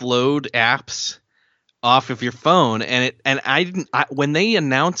offload apps off of your phone, and when they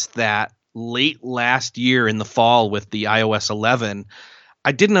announced that late last year in the fall with the iOS 11,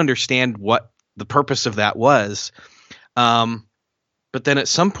 I didn't understand what the purpose of that was. But then at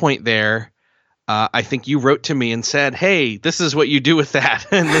some point there, I think you wrote to me and said, hey, this is what you do with that,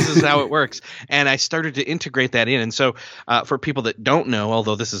 and this is how it works. And I started to integrate that in. And so for people that don't know,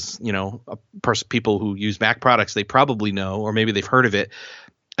 although this is, people who use Mac products, they probably know, or maybe they've heard of it.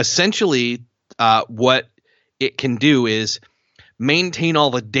 Essentially, what it can do is maintain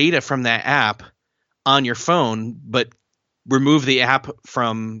all the data from that app on your phone, but remove the app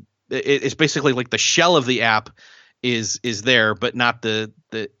from – it's basically like the shell of the app is there, but not the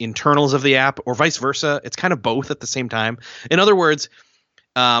internals of the app, or vice versa. It's kind of both at the same time. In other words,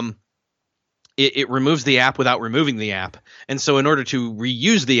 it removes the app without removing the app. And so in order to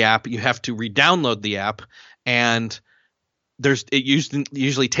reuse the app, you have to re-download the app, and it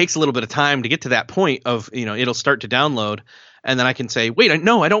usually takes a little bit of time to get to that point of, it'll start to download. And then I can say, wait,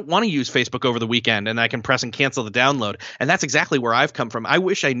 no, I don't want to use Facebook over the weekend. And I can press and cancel the download. And that's exactly where I've come from. I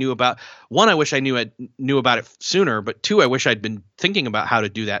wish I knew about – one, I wish I knew about it sooner. But two, I wish I'd been thinking about how to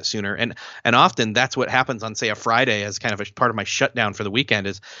do that sooner. And often that's what happens on, say, a Friday as kind of a part of my shutdown for the weekend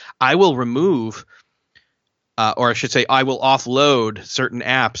is I will remove or I should say I will offload certain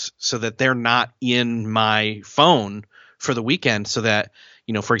apps so that they're not in my phone for the weekend, so that –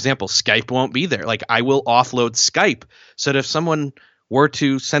 for example, Skype won't be there. Like I will offload Skype so that if someone were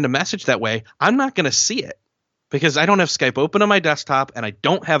to send a message that way, I'm not going to see it because I don't have Skype open on my desktop and I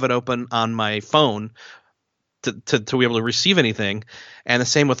don't have it open on my phone to be able to receive anything. And the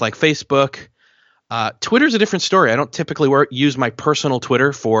same with like Facebook. Twitter's a different story. I don't typically use my personal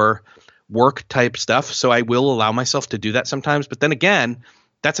Twitter for work type stuff, so I will allow myself to do that sometimes. But then again,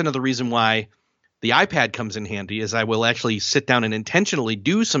 that's another reason why the iPad comes in handy, is I will actually sit down and intentionally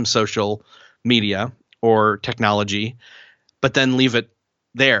do some social media or technology, but then leave it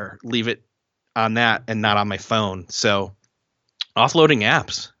on that and not on my phone. So offloading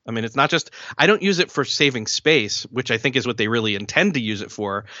apps. I mean, it's not just – I don't use it for saving space, which I think is what they really intend to use it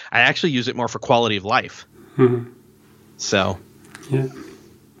for. I actually use it more for quality of life. Mm-hmm. So. Yeah.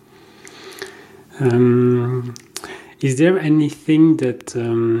 Is there anything that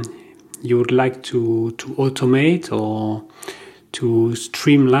you would like to automate or to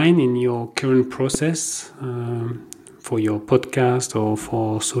streamline in your current process for your podcast or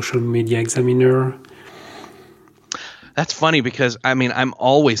for Social Media Examiner? That's funny because, I mean, I'm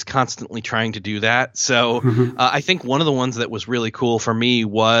always constantly trying to do that. So I think one of the ones that was really cool for me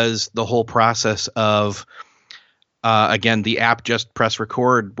was the whole process of, again, the app Just Press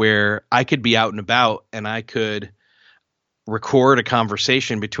Record, where I could be out and about and I could record a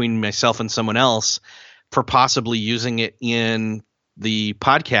conversation between myself and someone else for possibly using it in the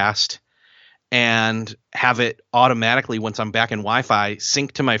podcast and have it automatically, once I'm back in Wi-Fi,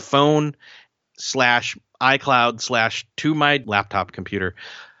 sync to my phone / iCloud / to my laptop computer.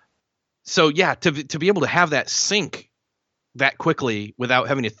 So yeah, to be able to have that sync that quickly without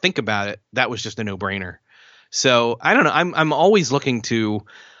having to think about it, that was just a no-brainer. So I don't know. I'm always looking to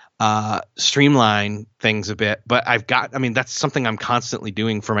streamline things a bit, but that's something I'm constantly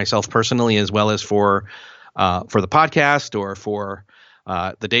doing for myself personally, as well as for the podcast or for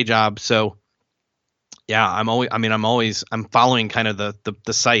the day job. So yeah, I'm following kind of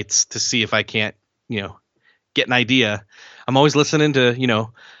the sites to see if I can't, get an idea. I'm always listening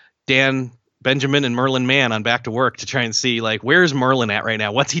to, Dan Benjamin and Merlin Mann on Back to Work to try and see, like, where's Merlin at right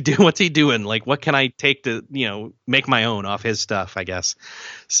now? What's he doing? Like, what can I take to, make my own off his stuff, I guess.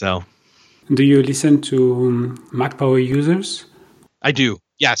 So. Do you listen to Mac Power Users? I do.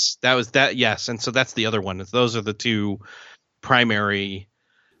 Yes, yes. And so that's the other one. Those are the two primary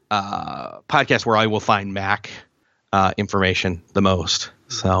podcasts where I will find Mac information the most.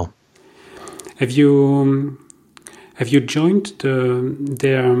 So. Have you joined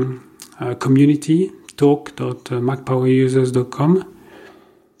their community talk.macpowerusers.com?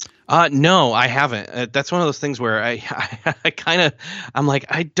 No, I haven't. That's one of those things where I'm like,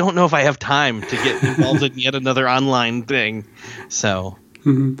 I don't know if I have time to get involved in yet another online thing. So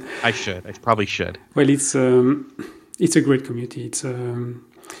I probably should. Well, it's a great community.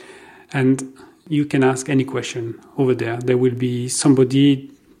 And you can ask any question over there. There will be somebody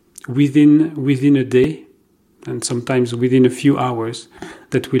within a day, and sometimes within a few hours,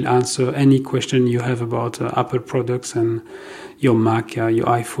 that will answer any question you have about Apple products and your Mac, your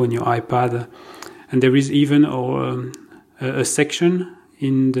iPhone, your iPad. And there is even a section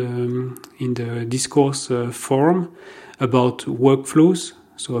in the discourse forum about workflows,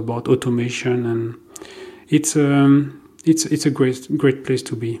 so about automation, and it's a great place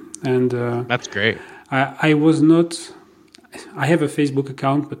to be. And that's great. I have a Facebook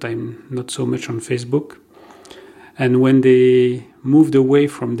account, but I'm not so much on Facebook. And when they moved away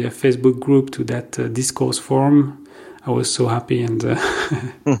from their Facebook group to that discourse forum, I was so happy. And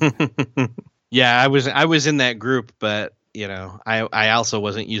yeah, I was in that group, but I also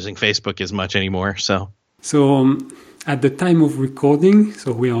wasn't using Facebook as much anymore. So at the time of recording,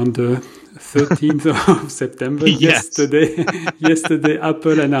 so we're on the 13th of September. Yes. Yesterday,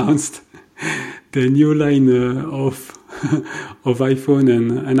 Apple announced the new line of iPhone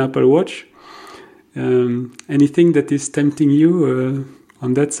and Apple Watch. Anything that is tempting you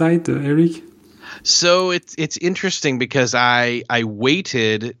on that side, Erik? So it's interesting because I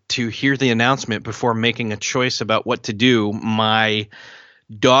waited to hear the announcement before making a choice about what to do. My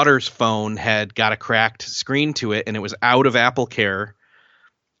daughter's phone had got a cracked screen to it, and it was out of Apple Care.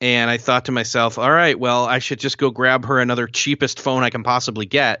 And I thought to myself, all right, well, I should just go grab her another cheapest phone I can possibly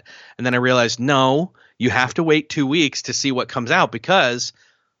get. And then I realized, no, you have to wait 2 weeks to see what comes out, because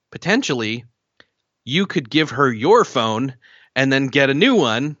potentially you could give her your phone and then get a new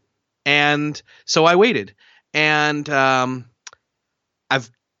one. And so I waited. And I've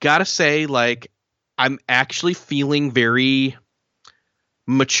got to say, like, I'm actually feeling very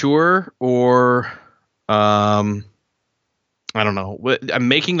mature, or I don't know. I'm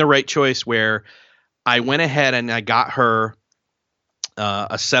making the right choice where I went ahead and I got her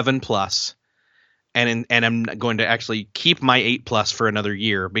a 7 Plus, and I'm going to actually keep my 8 Plus for another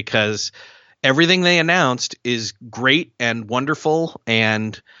year, because everything they announced is great and wonderful,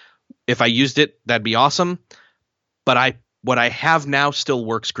 and if I used it, that'd be awesome. But what I have now still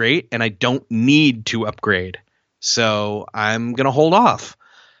works great, and I don't need to upgrade. So I'm going to hold off.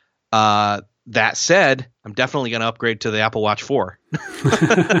 That said, I'm definitely going to upgrade to the Apple Watch 4.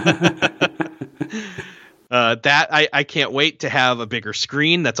 I can't wait to have a bigger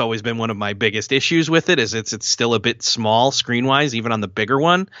screen. That's always been one of my biggest issues with it, is it's still a bit small screen wise, even on the bigger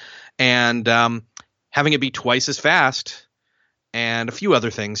one. And having it be twice as fast, and a few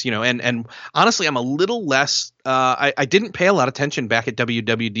other things, and honestly, I'm a little less, I didn't pay a lot of attention back at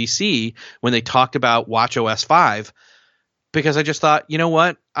WWDC when they talked about watchOS 5, because I just thought, you know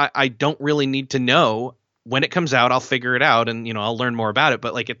what, I don't really need to know. When it comes out, I'll figure it out, and I'll learn more about it.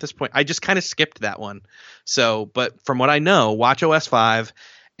 But like at this point, I just kind of skipped that one. So, but from what I know, watchOS 5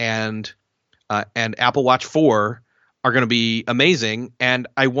 and Apple Watch 4 are going to be amazing, and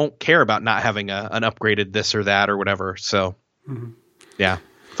I won't care about not having an upgraded this or that or whatever. So, yeah,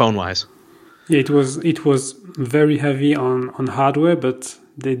 phone wise, yeah, it was very heavy on hardware, but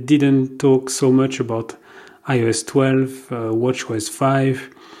they didn't talk so much about iOS 12, watchOS 5.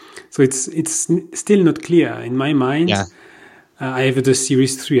 So it's still not clear in my mind. Yeah. I have the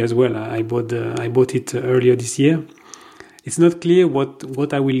Series 3 as well. I bought it earlier this year. It's not clear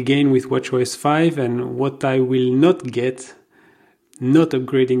what I will gain with watchOS 5 and what I will not get not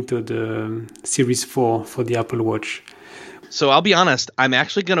upgrading to the Series 4 for the Apple Watch. So I'll be honest, I'm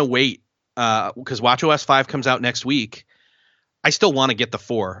actually going to wait because watchOS 5 comes out next week. I still want to get the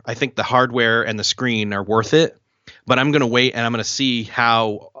 4. I think the hardware and the screen are worth it, but I'm going to wait, and I'm going to see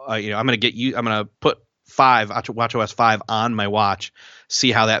how I'm going to put watchOS 5 on my watch,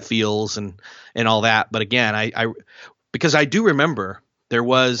 see how that feels and all that. But again, because I do remember there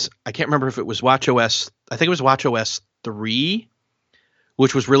was, I can't remember if it was watchOS, I think it was watchOS 3,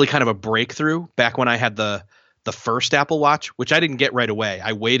 which was really kind of a breakthrough back when I had the first Apple Watch, which I didn't get right away.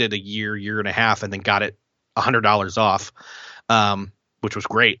 I waited a year and a half, and then got it $100 off, which was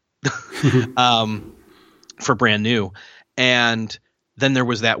great for brand new. And then there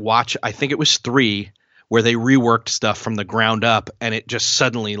was that watch, I think it was 3, where they reworked stuff from the ground up, and it just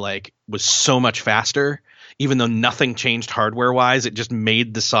suddenly was so much faster, even though nothing changed hardware wise. It just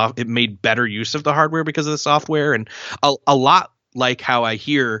made it made better use of the hardware because of the software, and a lot like how I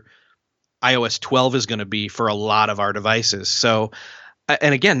hear iOS 12 is going to be for a lot of our devices. So,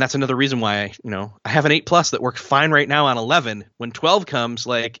 and again, that's another reason why, I have an 8 Plus that works fine right now on 11. When 12 comes,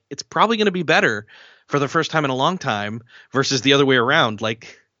 like, it's probably going to be better for the first time in a long time versus the other way around.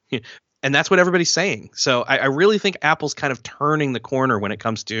 Like, and that's what everybody's saying. So I really think Apple's kind of turning the corner when it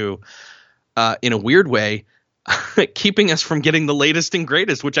comes to, in a weird way, keeping us from getting the latest and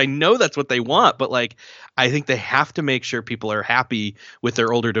greatest, which I know that's what they want. But like, I think they have to make sure people are happy with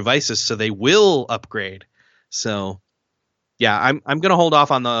their older devices, so they will upgrade. So yeah, I'm going to hold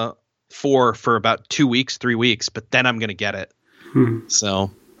off on the 4 for about 2 weeks, 3 weeks, but then I'm going to get it. So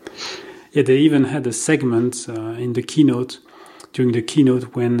yeah, they even had a segment in the keynote, during the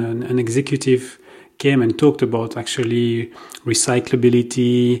keynote, when an executive came and talked about actually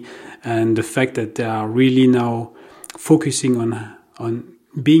recyclability and the fact that they are really now focusing on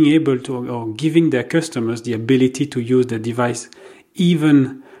being able to, or giving their customers the ability to use the device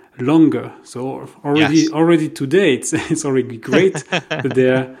even longer. So already today it's already great, but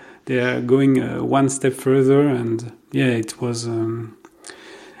they're going one step further. And yeah, it was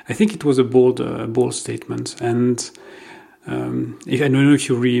I think it was a bold statement. And I don't know if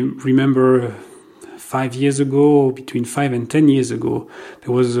you remember 5 years ago, between 5 and 10 years ago,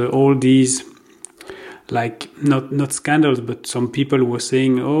 there was all these, like, not scandals, but some people were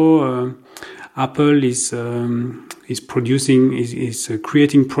saying, Apple is producing, is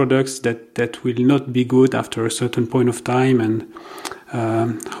creating products that will not be good after a certain point of time, and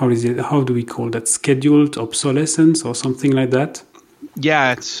how do we call that, scheduled obsolescence or something like that?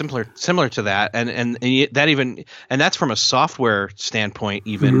 Yeah, it's similar to that, and that even, and that's from a software standpoint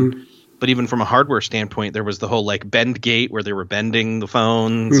even, but even from a hardware standpoint, there was the whole like bend gate where they were bending the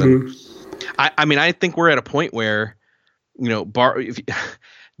phones, and I mean, I think we're at a point where, the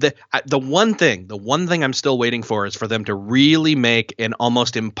one thing I'm still waiting for is for them to really make an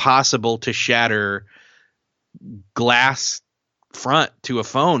almost impossible to shatter glass front to a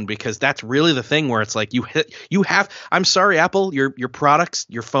phone, because that's really the thing where it's like I'm sorry, Apple, your products,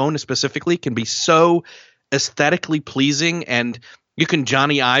 your phone specifically, can be so aesthetically pleasing, and you can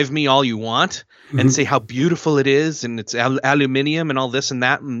Johnny Ive me all you want and say how beautiful it is and it's aluminum and all this and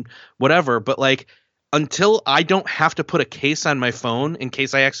that and whatever, but like, until I don't have to put a case on my phone in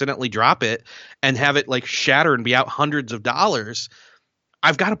case I accidentally drop it and have it like shatter and be out hundreds of dollars,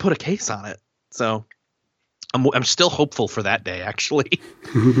 I've got to put a case on it. So I'm still hopeful for that day, actually.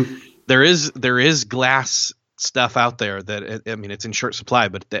 There is glass stuff out there that, I mean, it's in short supply,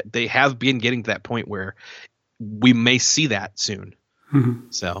 but that they have been getting to that point where we may see that soon.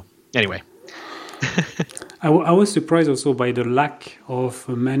 So anyway. I was surprised also by the lack of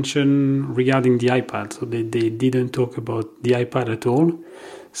mention regarding the iPad. So they didn't talk about the iPad at all.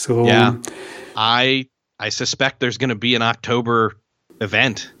 So yeah, I suspect there's going to be an October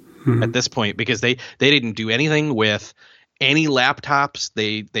event at this point, because they didn't do anything with any laptops.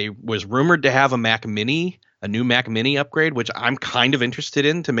 They was rumored to have a new Mac Mini upgrade, which I'm kind of interested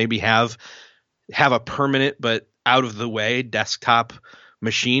in, to maybe have a permanent but out of the way desktop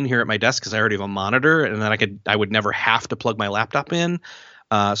machine here at my desk, because I already have a monitor, and then I would never have to plug my laptop in.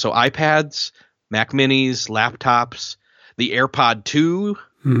 So iPads, Mac Minis, laptops, the AirPod 2,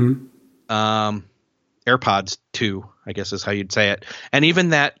 AirPods 2, I guess is how you'd say it, and even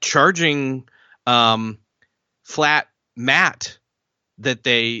that charging flat mat that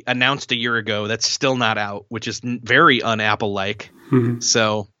they announced a year ago that's still not out, which is very un-Apple-like.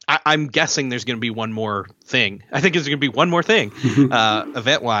 So I'm guessing there's going to be one more thing. I think there's going to be one more thing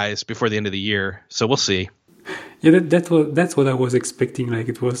event-wise before the end of the year. So we'll see. Yeah, that's what I was expecting. Like,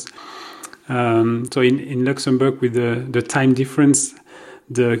 it was so in Luxembourg, with the time difference,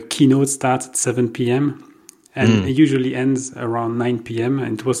 the keynote starts at 7 p.m. and it usually ends around 9 p.m.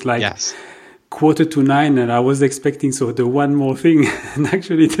 And it was like 8:45, and I was expecting the one more thing, and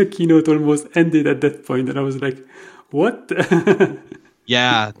actually the keynote almost ended at that point, and I was like, what?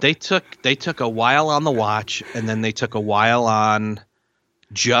 Yeah, they took a while on the watch, and then they took a while on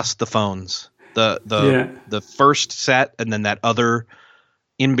just the phones. The first set, and then that other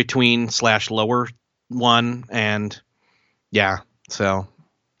in between / lower one, and so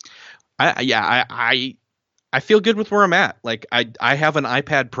I feel good with where I'm at. Like, I have an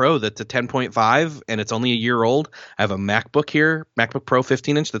iPad Pro that's a 10.5 and it's only a year old. I have a MacBook here, MacBook Pro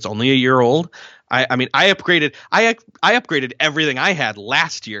 15-inch, that's only a year old. I mean, I upgraded everything I had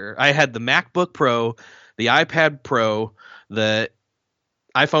last year. I had the MacBook Pro, the iPad Pro, the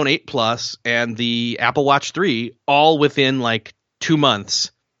iPhone 8 Plus, and the Apple Watch 3, all within like 2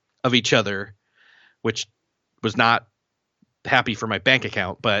 months of each other, which was not happy for my bank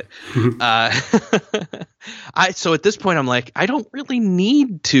account, but so at this point I'm like, I don't really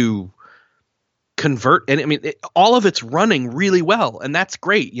need to convert. And I mean, all of it's running really well, and that's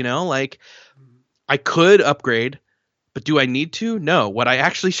great. Like I could upgrade, but do I need to? No. What I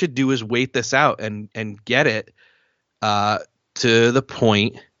actually should do is wait this out and get it to the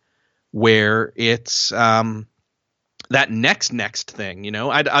point where it's that next thing.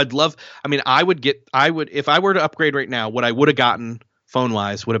 I'd love. I mean, I would if I were to upgrade right now, what I would have gotten phone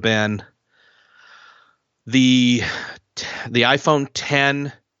wise would have been the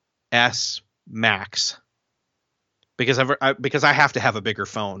iPhone XS Max, because I have to have a bigger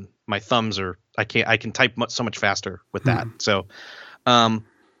phone. My thumbs I can type so much faster with that. So,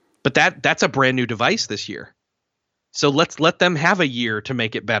 but that's a brand new device this year. So let's let them have a year to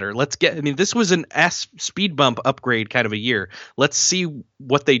make it better. This was an S speed bump upgrade kind of a year. Let's see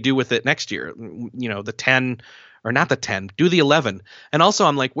what they do with it next year. The 10 or not the 10, do the 11. And also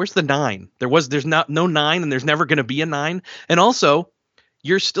I'm like, where's the 9? There's no 9, and there's never going to be a 9. And also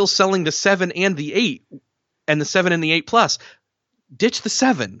you're still selling the 7 and the 8 and the 7 and the 8 Plus. Ditch the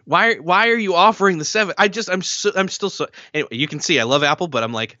 7. Why are you offering the 7? I'm still so anyway, you can see I love Apple, but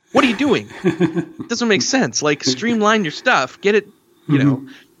I'm like, what are you doing? It doesn't make sense. Like, streamline your stuff. Get it,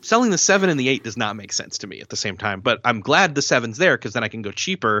 selling the 7 and the 8 does not make sense to me at the same time. But I'm glad the 7's there, because then I can go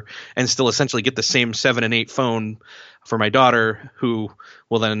cheaper and still essentially get the same 7 and 8 phone for my daughter, who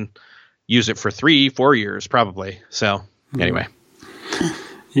will then use it for 3-4 years probably. So anyway.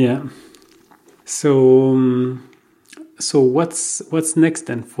 Yeah. So what's next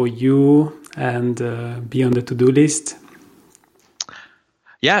then for you and be on the to-do list?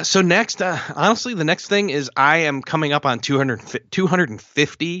 Yeah, so next, honestly, the next thing is I am coming up on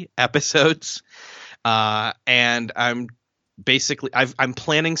 250 episodes, and I'm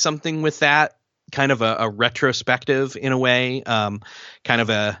planning something with that, kind of a retrospective in a way, kind of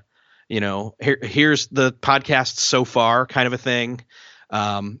a, here's the podcast so far kind of a thing,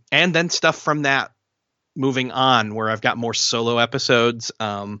 and then stuff from that moving on, where I've got more solo episodes.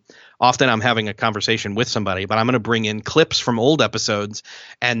 Often I'm having a conversation with somebody, but I'm going to bring in clips from old episodes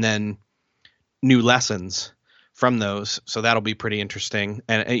and then new lessons from those. So that'll be pretty interesting.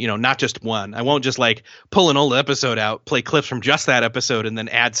 And not just one. I won't just like pull an old episode out, play clips from just that episode, and then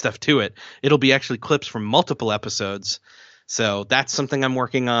add stuff to it. It'll be actually clips from multiple episodes. So that's something I'm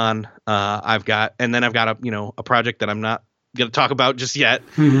working on. I've got a project that I'm not going to talk about just yet.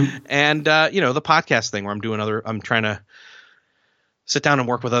 And, the podcast thing where I'm trying to sit down and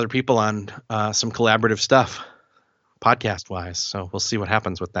work with other people on some collaborative stuff podcast wise. So we'll see what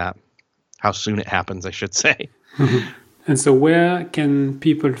happens with that. How soon it happens, I should say. And so where can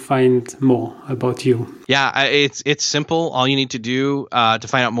people find more about you? Yeah, it's simple. All you need to do to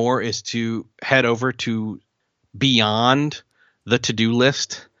find out more is to head over to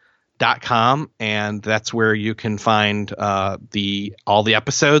beyondthetodolist.com, and that's where you can find all the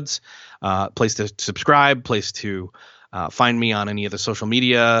episodes, place to subscribe, place to find me on any of the social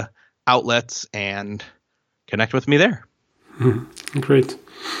media outlets, and connect with me there. Great.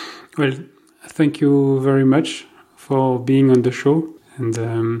 Well, thank you very much for being on the show. And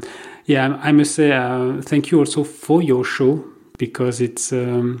I must say thank you also for your show, because it's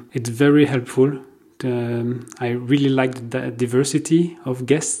very helpful. I really like the diversity of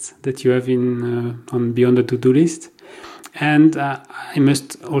guests that you have on Beyond the To-Do List. And I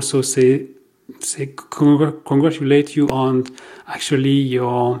must also say congratulate you on actually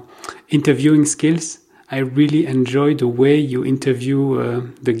your interviewing skills. I really enjoy the way you interview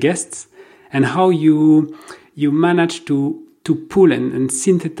the guests, and how you manage to pull and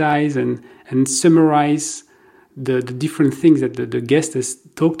synthesize and summarize the different things that the guest has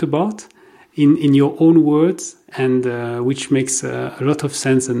talked about in your own words, and which makes a lot of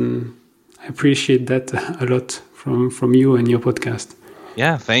sense, and I appreciate that a lot from you and your podcast.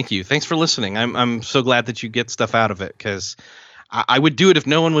 Yeah, thank you. Thanks for listening. I'm so glad that you get stuff out of it, because I would do it if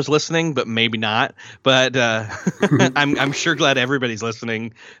no one was listening, but maybe not. But I'm sure glad everybody's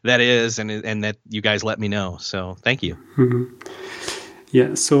listening that is, and that you guys let me know. So thank you.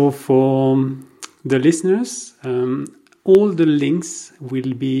 Yeah. So for the listeners, all the links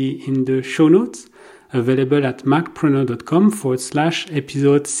will be in the show notes, available at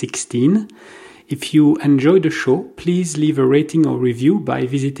macpreneur.com/episode 16. If you enjoyed the show, please leave a rating or review by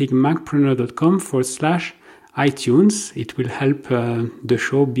visiting macpreneur.com/iTunes. It will help the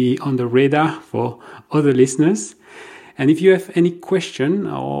show be on the radar for other listeners. And if you have any question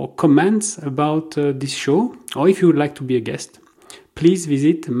or comments about this show, or if you would like to be a guest, please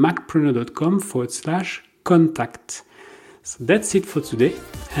visit macpreneur.com/contact. So that's it for today.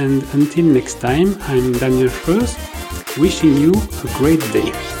 And until next time, I'm Daniel Schroers, wishing you a great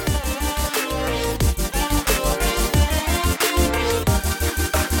day.